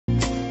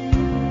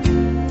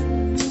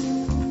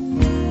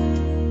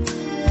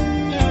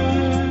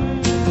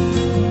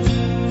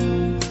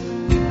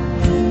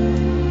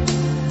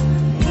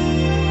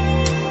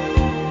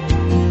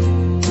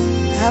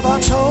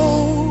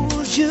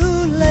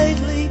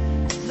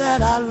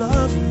that I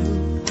love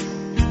you?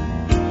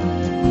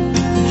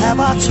 Have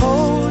I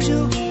told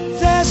you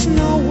there's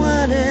no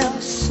one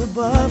else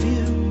above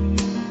you?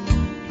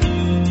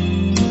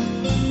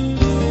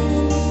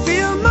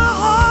 Fill my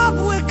heart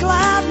with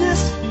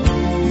gladness,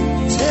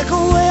 take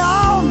away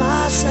all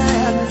my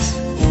sadness,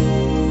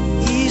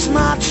 ease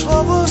my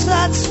troubles,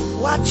 that's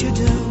what you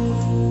do.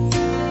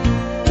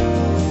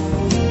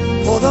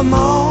 For the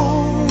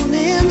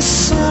morning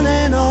sun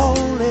and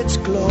all its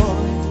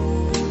glory,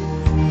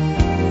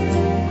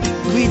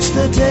 greets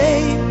the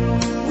day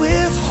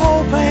with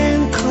hope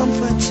and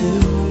comfort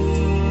too.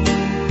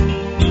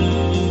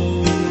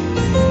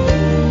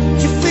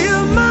 You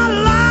fill my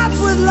life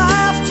with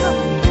laughter,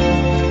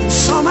 and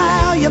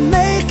somehow you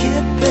make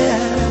it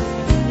better.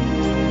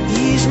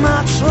 Ease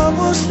my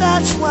troubles,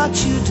 that's what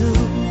you do.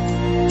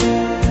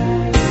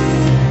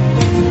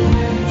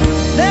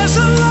 There's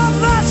a love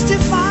that's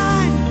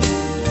divine,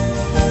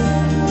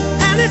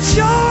 and it's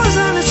yours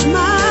and it's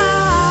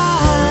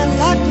mine,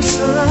 like the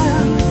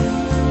sun.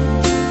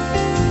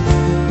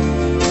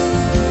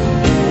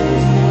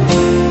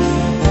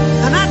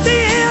 And at the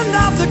end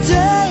of the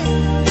day,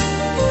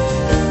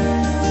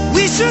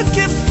 we should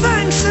give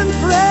thanks and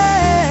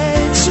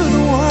praise to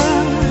the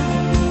one,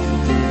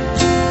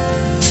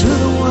 to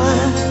the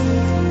one.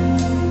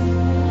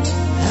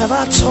 Have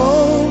I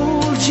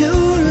told you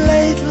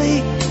lately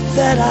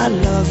that I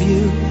love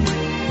you?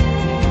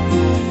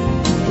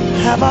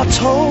 Have I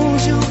told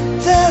you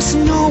there's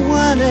no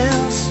one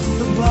else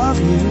above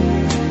you?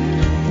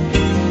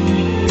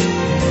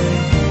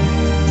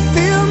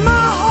 Fill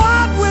my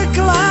heart with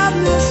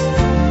gladness,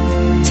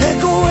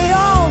 take away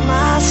all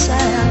my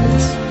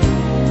sadness,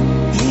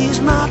 ease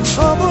my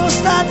troubles,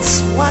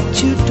 that's what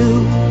you do.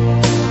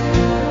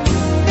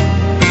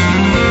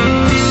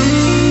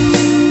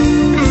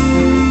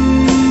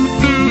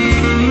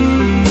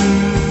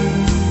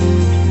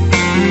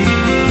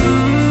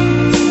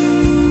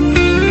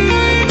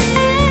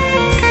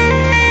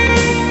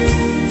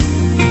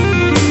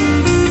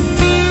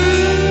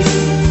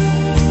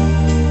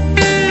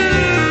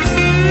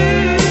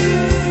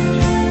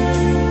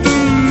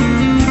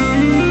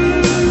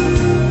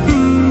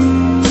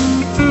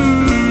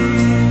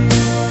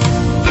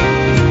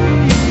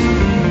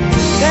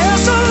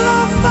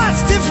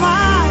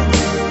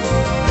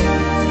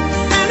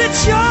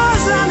 It's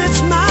yours and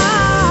it's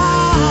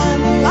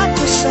mine, like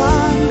the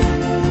sun.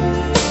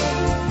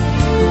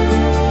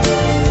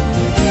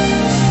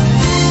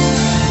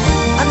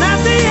 And at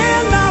the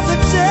end of the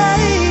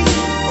day,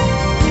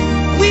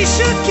 we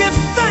should give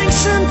thanks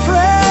and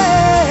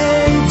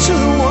praise to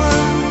the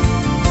one,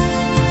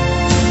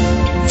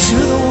 to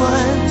the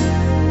one.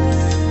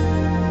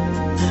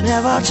 And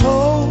have I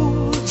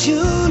told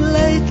you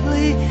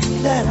lately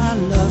that I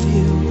love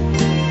you?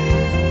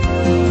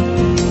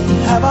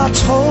 Have I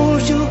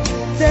told you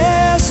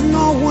there's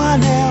no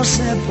one else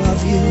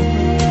above you?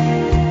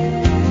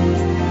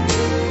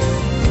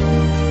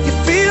 You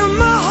fill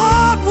my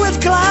heart with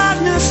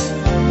gladness,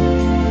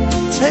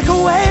 take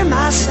away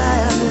my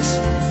sadness,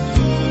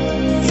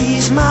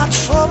 ease my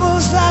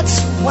troubles,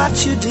 that's what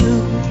you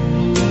do.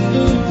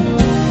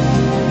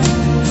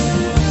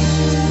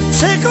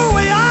 Take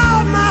away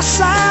all my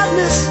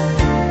sadness,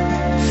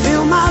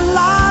 fill my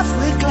life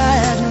with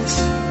gladness,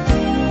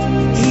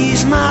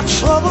 ease my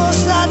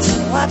troubles, that's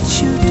what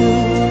you do.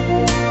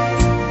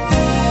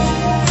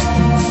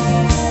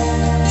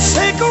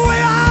 Take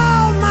away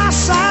all my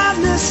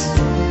sadness,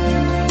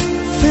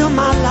 fill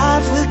my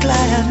life with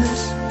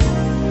gladness,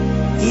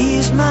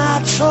 ease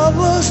my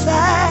troubles,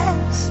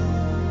 that's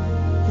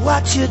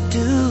what you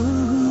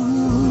do.